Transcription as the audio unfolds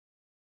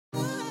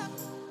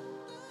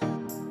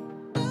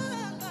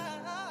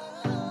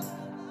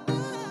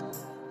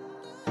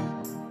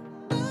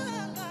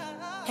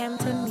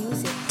Hampton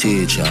Music.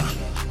 Teacher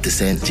to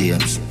St.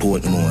 James,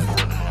 Portmore.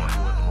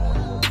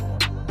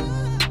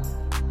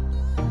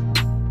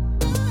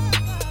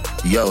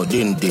 Yo,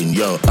 din,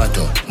 yo,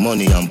 atto.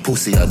 Money and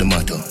pussy are the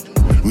motto.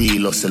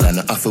 Real hustle and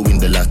I have to win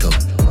the lotto.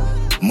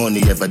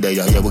 Money ever there,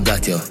 yeah, we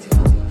got you.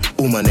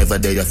 Woman ever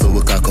there, for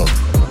we cock up.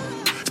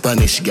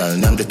 Spanish gal,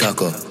 name the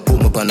taco. Put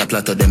me on a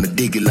platter, then me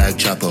dig it like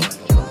chopper.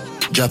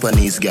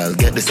 Japanese gal,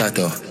 get the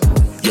sato.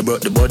 You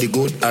brought the body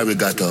good,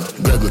 arigato.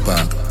 Gregory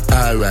Park,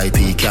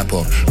 R.I.P.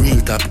 Capo.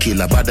 Real top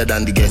killer, better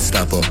than the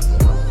Gestapo.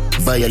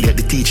 Violate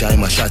the teacher,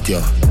 I'ma shot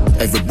you.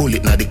 Every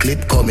bullet na the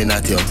clip coming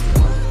at you.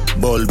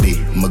 Bulby,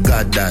 my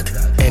god that.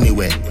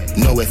 Anyway,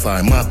 nowhere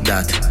far, map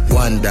that.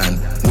 One done,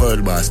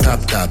 world boss,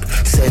 top.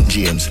 St.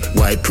 James,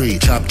 white pre,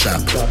 chop.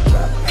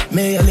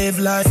 May I live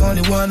life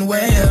only one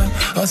way, yeah.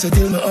 Also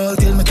till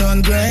me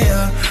turn grey,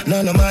 yeah.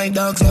 None of my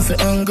dogs nothing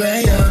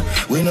hungry, yeah.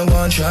 We no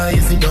one try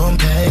if you don't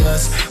pay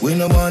us. We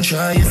no one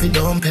try if you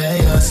don't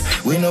pay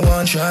us. We no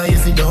one try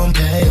if you don't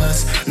pay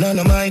us. None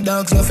of my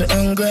dogs nothing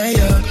hungry,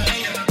 yeah.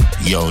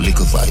 Yo,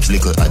 little vibes,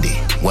 little addy.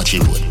 Watch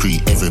it road,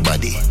 pre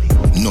everybody.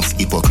 Enough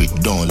hypocrite,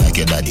 don't like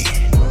your daddy.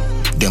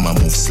 Them a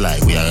move sly,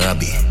 we a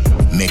rabby.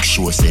 Make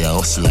sure say a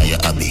hustler, your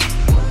hobby.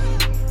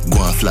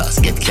 Go and flash,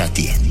 get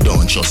catty.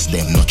 Don't trust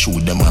them, not true,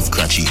 them have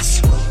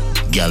crutches.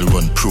 Girl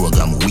run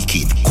program,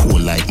 wicked. Cool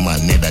like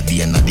man, neither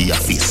the end of the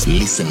office.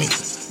 Listen me,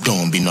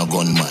 don't be no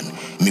gunman.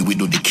 Me we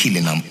do the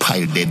killing and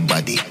pile dead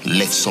body.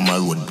 Left summer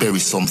road, bury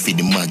some for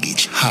the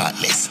mortgage.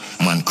 Heartless,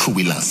 man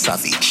cruel and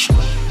savage.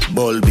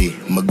 Bulby,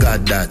 my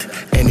god that.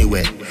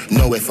 Anyway,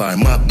 nowhere far,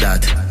 map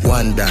that.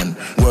 One done,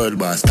 world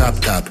boss, top.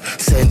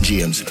 St.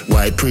 James,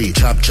 white pre,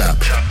 chop.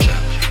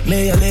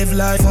 May I live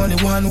life only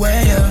one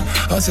way,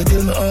 yeah. Also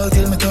till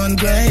me turn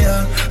grey,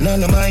 yeah.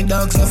 None of my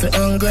dogs nothing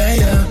hungry,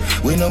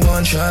 yeah. We no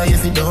one try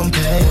if you don't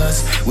pay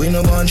us. We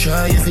no one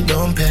try if you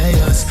don't pay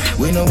us.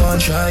 We no one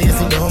try if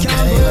you don't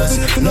pay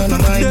us. None of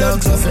my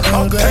dogs nothing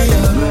hungry,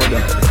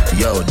 yeah.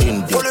 Yo,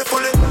 din.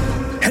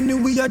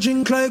 Anyway, I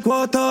drink like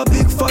water.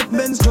 Big fat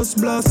Benz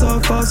just blast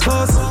off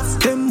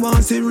fast. Them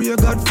want see real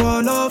God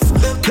fall off.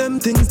 Them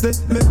things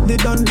that make they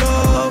done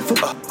laugh.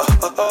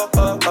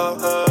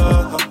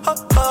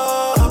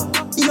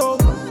 Yo,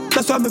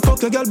 that's why me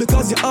fuck your girl,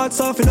 because your heart's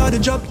soft and all the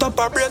drop top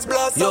her brains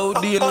blast. Yo,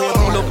 D and we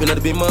pull up in the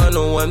big man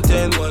on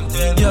 110.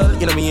 Girl,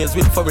 you know me ears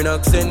with foreign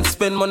accent.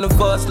 Spend money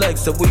fast like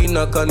so we in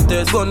a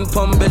contest. Gun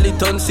pump belly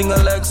ton singer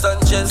like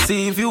Sanchez.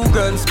 See if you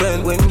grand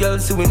spend. When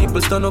girls see we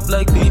nipple stand up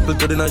like people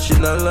to the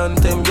national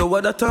anthem. Yo,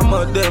 what that time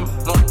of them?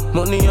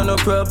 Money on no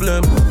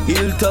problem.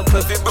 Hilltop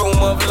heavy broom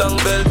of long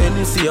bell.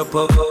 NC a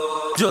pop.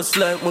 Just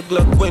like my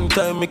Glock when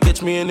time me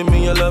catch me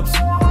enemy a laps.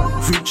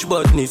 Rich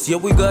badness, yeah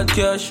we got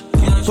cash.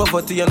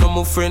 Poverty and I'm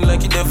a friend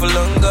like it devil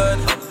on God.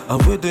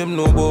 And with them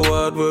no go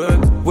hard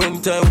work.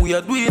 When time we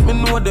are do it, me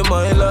know them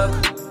I lack.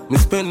 Me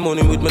spend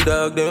money with my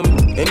dog them.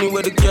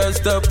 Anywhere the car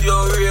stop,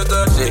 yo, real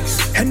got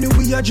sex.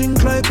 Anyway, I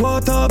drink like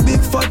water. Big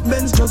fat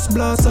Benz just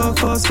blast off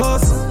fast.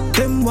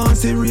 Them want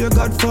see real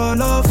God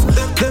fall off.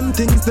 Them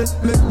things that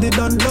make they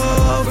done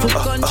love.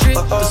 Country,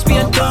 to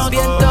Spain town to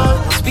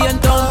the main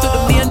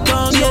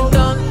town.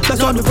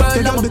 That's why the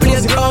world I'm a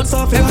playground.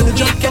 Every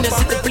week can you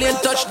see the plane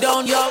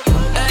touchdown, yo.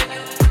 Hey,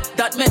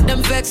 that make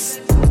them vex.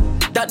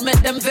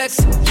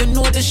 You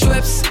know the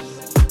Schweppes.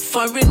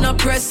 Foreign a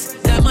press.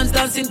 Diamonds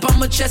dancing on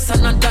my chest,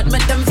 and that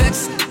make them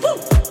vex.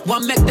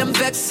 One make them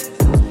vex.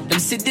 Them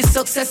see the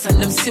success and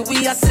them see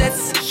we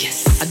assets.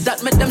 Yes. And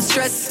that make them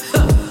stress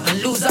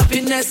and lose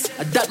happiness.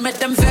 And that make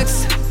them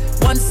vex.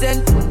 1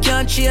 cent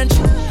can't change.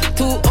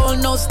 2 old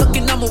now stuck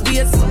in my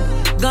waist.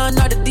 Gone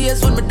are the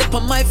days when me dip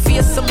on my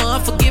face. I'ma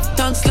have to give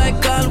thanks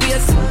like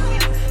always.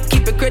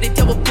 Keep a credit,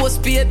 I will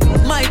post paid.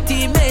 My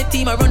team,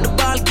 I run the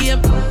ball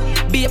game.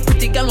 Be a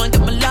pretty girl and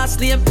get my last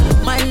name.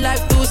 My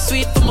life too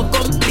sweet for my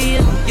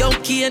complain. Yo,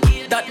 kid,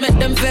 that make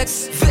them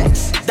vex.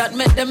 That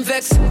make them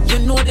vex. You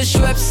know the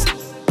Schweppes.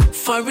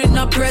 Foreign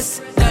a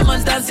press.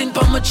 Diamonds dancing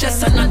on my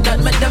chest, and that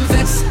make them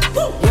vex.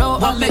 Yo,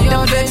 what make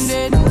them vex?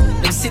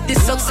 Them see the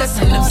success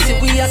and them see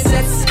we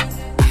assets.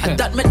 And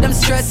that make them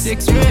stress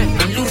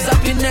and lose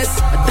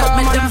happiness. And that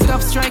make them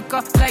top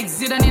striker like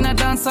Zidane in a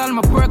dance hall.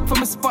 My work for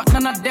my spot,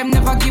 none of them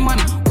never give man.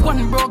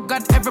 One broke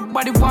God,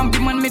 everybody want be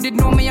man. Me did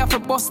know me have a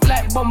bust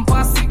like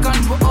bombastic.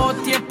 And we out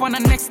here on the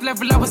next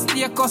level, I was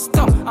stay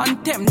custom.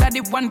 And them that the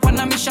one on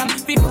a mission.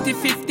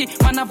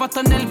 50-50, man have a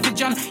tunnel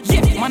vision.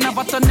 Yeah, man have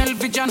a tunnel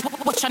vision.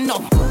 Watch out now.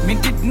 Me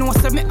did know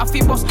say me have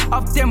a bust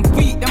of them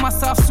weed. Them a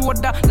soft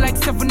soda like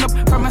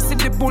 7-Up. From a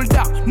city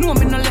bulldog. No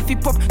me no left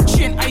hip hop.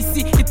 Chain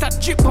icy, it a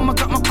drip, but I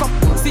got my cup.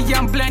 See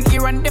I'm blind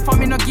here and there, for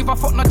me no give a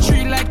fuck. No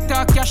tree like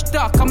talk, cash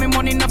talk. And me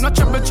money enough, no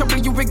trouble,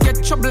 you will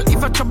get trouble.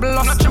 If I trouble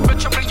us, no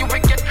trouble, you will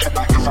get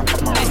trouble.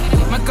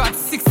 My God,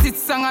 60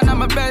 song on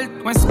my belt.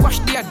 When squash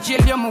the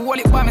jail, you me hold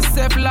it by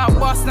myself. Loud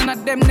boss, none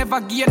of them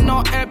never give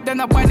no help. Then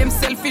I buy them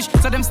selfish,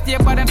 so them stay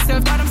by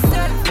themselves.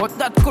 But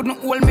that couldn't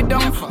hold me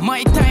down.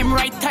 My time,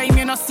 right time,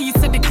 you know see,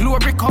 said the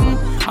glory come.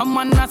 A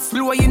man not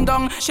slowing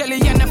down.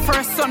 Shelly and the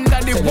first son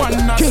that the one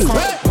not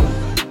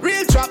come.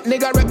 Real trap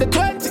nigga rep the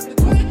 20.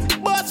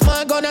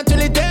 small gun until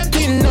it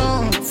empty,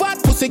 no.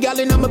 Fat pussy gal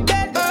in my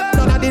bed.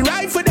 None of the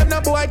right for them,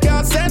 no boy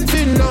can't send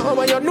fin, no.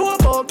 When you know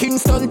about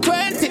Kingston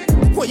 20.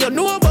 When you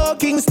know about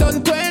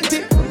Kingston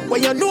 20.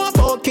 When you know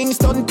about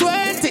Kingston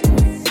 20.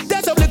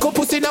 There's a little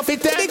pussy enough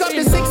it. Big up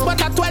the 6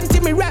 but at 20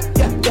 me rap.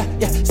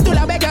 Yeah. Still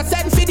I beg you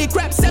send for the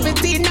crap.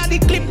 17 now the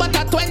clip but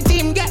at 20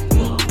 him get.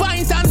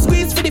 Points and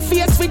squeeze for the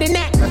face for the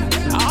neck.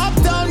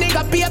 Uptown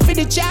nigga pay for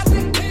the chat.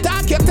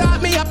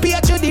 Talk me a pay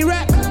to the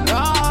rep.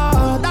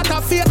 That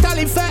a fatal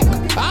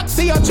effect. I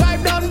see you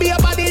drive down be a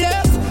body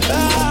left.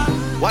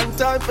 One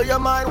time for your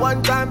mind,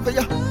 one time for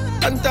you.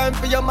 One time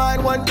for your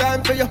mind, one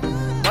time for you.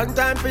 One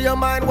time for your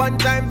mind, one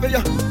time for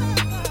you.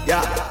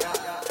 Yeah.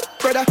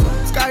 Brother,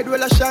 sky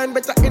will shine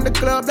better in the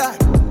club like.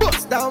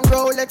 Bust down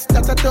Rolex,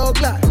 that's a talk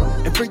like.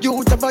 Every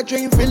youth have a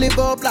dream, feel live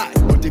up like.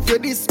 But if you're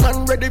this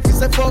man ready for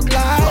say fuck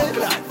life.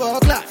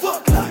 Fuck life,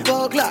 fuck life,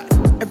 fuck life.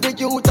 Every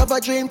youth have a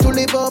dream to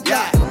live up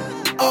like.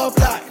 Up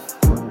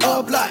life,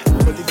 up life.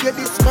 But if you're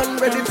this man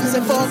ready for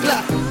say fuck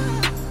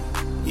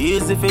life.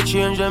 Easy for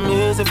change, them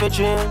easy for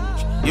change.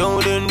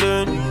 Yo, then.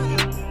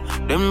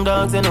 Them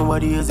dogs ain't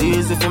nobody is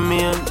easy for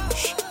me.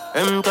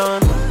 Them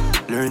done.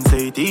 Learn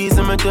say it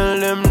easy, me tell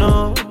them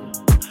no.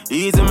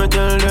 Easy, me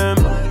tell them.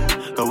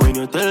 Cause when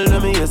you tell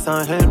them yes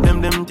and help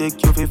them, them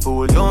take you for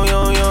fool. Yo.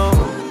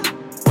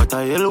 What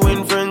a hell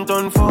when friend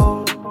turn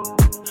for?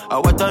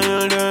 What a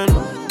hell then?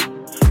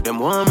 Them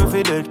want me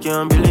for dead,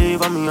 can't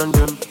believe I'm me and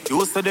them.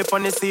 You said they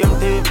on the same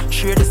day,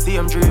 share the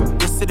same dream.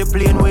 You see the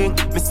plane wing,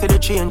 me see the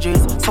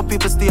changes. Some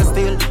people stay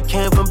still,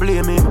 can't even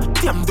blame him.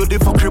 Them do the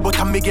fuckery, but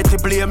I me get the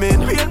blaming.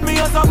 Hate me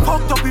as a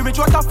fucked up image,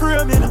 what a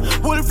framing.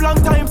 Wolf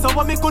long time, so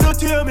what me couldn't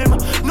tame him.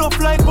 No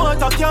flight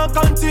water can't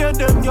contain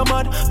them, you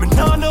mad. Me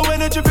nah no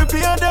energy to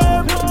pay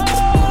them.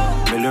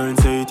 Me learn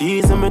say it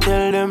easy, me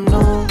tell them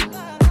no.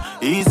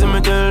 Easy,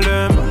 me tell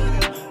them.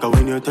 Cause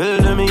when you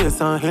tell them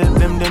yes and help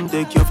them, them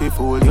take you for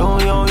fool. Yo.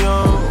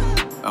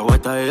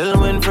 What a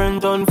hell when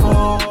friend turn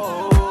for?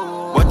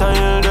 What a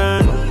hell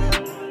then?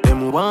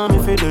 Them want me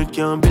for dead,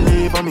 can't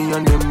believe on me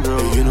and them bro.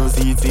 You know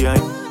CTI.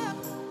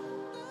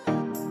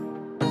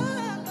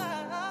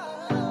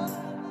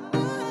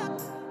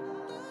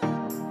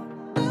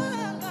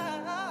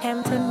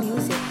 Hampton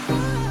Music.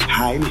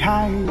 High,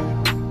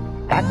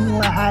 that know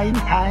a high.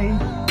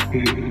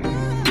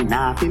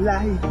 Nah feel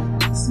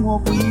like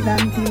smoke weed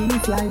and feel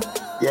it like.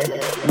 Yeah,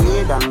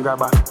 weed and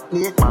grabber,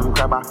 snake man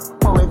crabber.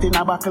 Poet in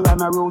a buckle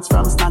and a roots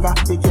from Snagger.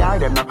 They carry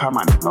them no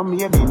common, no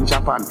made in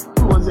Japan.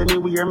 Goes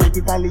anywhere, make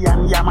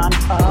Italian, yeah man.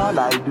 All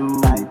I do.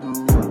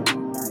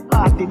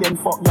 Party then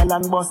fuck girl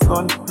and bust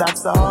gun,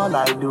 that's all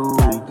I do.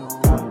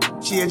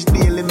 Change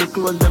daily, me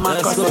clothes them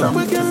and cut them.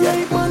 We get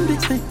like one, they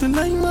stick to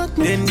like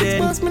magnet.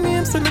 Then pass my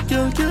name, so the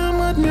girl can't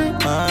mad me.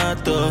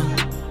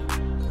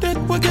 That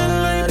we get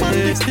like one,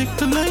 they stick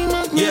to like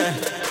magnet. Yeah.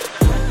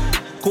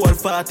 Cold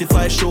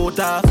 45 shoot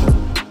off.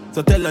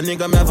 So tell a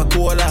nigga me have a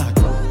cola.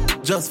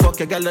 Just fuck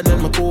a gal and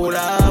then me cool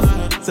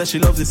off. Say she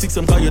loves the 6,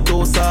 I'm call you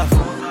toast off.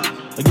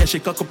 I guess she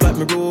cock up like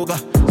me Ruger.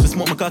 She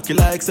smoke my cocky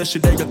like, say she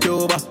dig a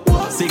Cuba.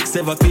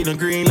 6'7", clean and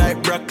green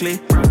like broccoli.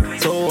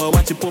 So I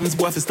watch your pumps,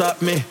 boy, if you stop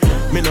me.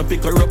 Me no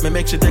pick her up, me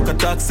make she take a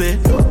taxi.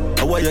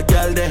 I want your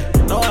gal there,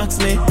 no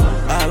ask me.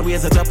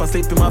 Always a drop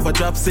asleep, him have a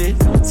dropsy.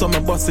 So me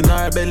bustin'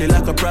 her belly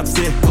like a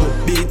propsy.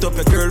 Beat up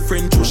your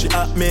girlfriend, true she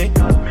at me.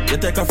 You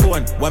take her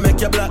phone, why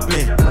make you block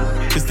me?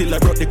 She still a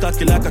broke the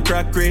cocky like a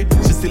crackery.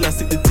 She still a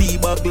sit the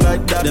T-bug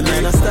like that. The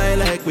man a style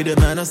like we, the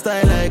man a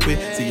style like we.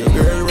 See your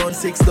girl run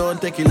 6, don't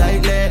take it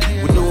lightly.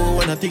 We know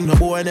when I think no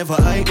boy never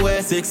hide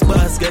way. 6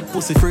 bars get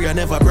pussy free, I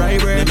never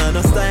bribe her. The man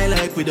a style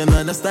like we, the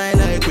man a style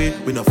like we.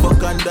 We no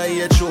fuck under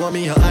yet, show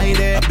me your eye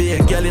there. I be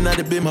a girl in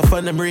the beam, I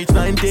find them reach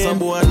 19. Some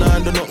boy nah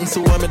do nothing,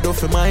 so I me do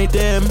for my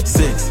them.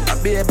 6,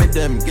 I be a bit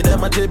them, give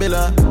them a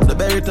tibula. The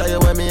berry tire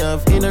when me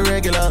have in a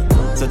regular.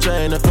 So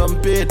trying to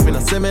compete, me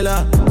not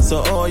similar.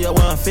 So all you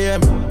want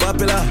fame,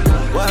 popular.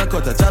 Wild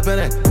cut a chop in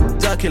it,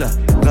 Jackula.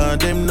 Cause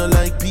them no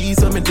like peace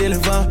when me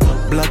deliver.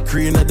 Black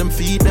green at them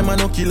feet, them a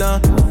no killer.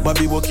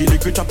 Bobby will kill the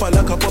creature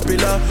like a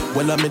popular.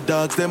 Well I'm me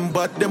dogs, them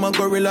but them a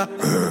gorilla.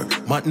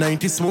 Mat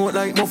 90 smoke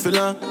like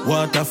muffler.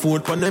 Water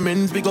food pon them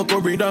ends, big up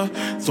corridor.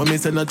 So me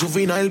send a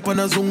juvenile pon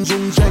a zoom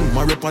sheng.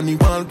 My rep on the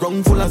wall,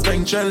 ground full of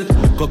spank shell.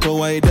 Cocoa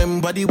white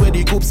them body where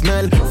the coop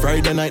smell.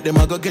 Friday night them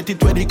a go get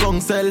it where the gong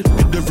sell.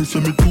 The devil say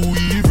me too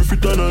evil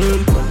fit on a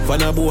hell.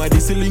 Fan a boy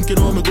this a link, you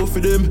know me go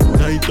for them.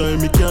 Night time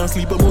me can't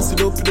sleep, I must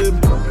sit up for them.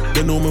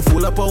 They know me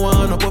full of power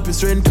and up his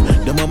strength.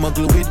 Them a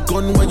muggle with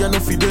gun where you no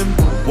feed them.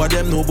 What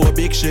them know about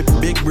big ship,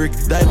 big brick,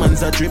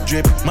 diamonds a drip.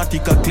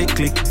 Matic a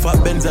click,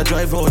 fat Benz a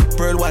drive out,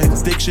 pearl white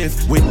stick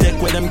shift. We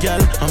take with them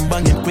gal, I'm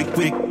banging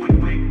quick.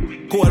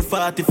 Cold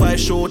 45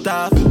 shoot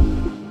off.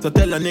 So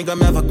tell a nigga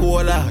me have a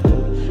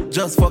cola.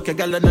 Just fuck a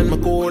gal and then me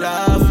cool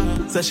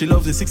off. Say she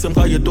loves the 6, I'm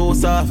call you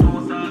toast off.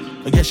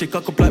 I guess she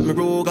cock up like me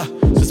Ruger.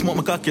 She smoke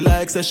my cocky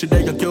like, say she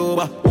dig a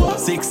Cuba.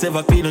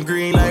 6'7", clean and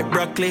green like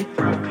broccoli.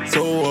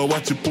 So I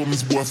watch your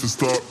pumps, boy, if you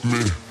stop me.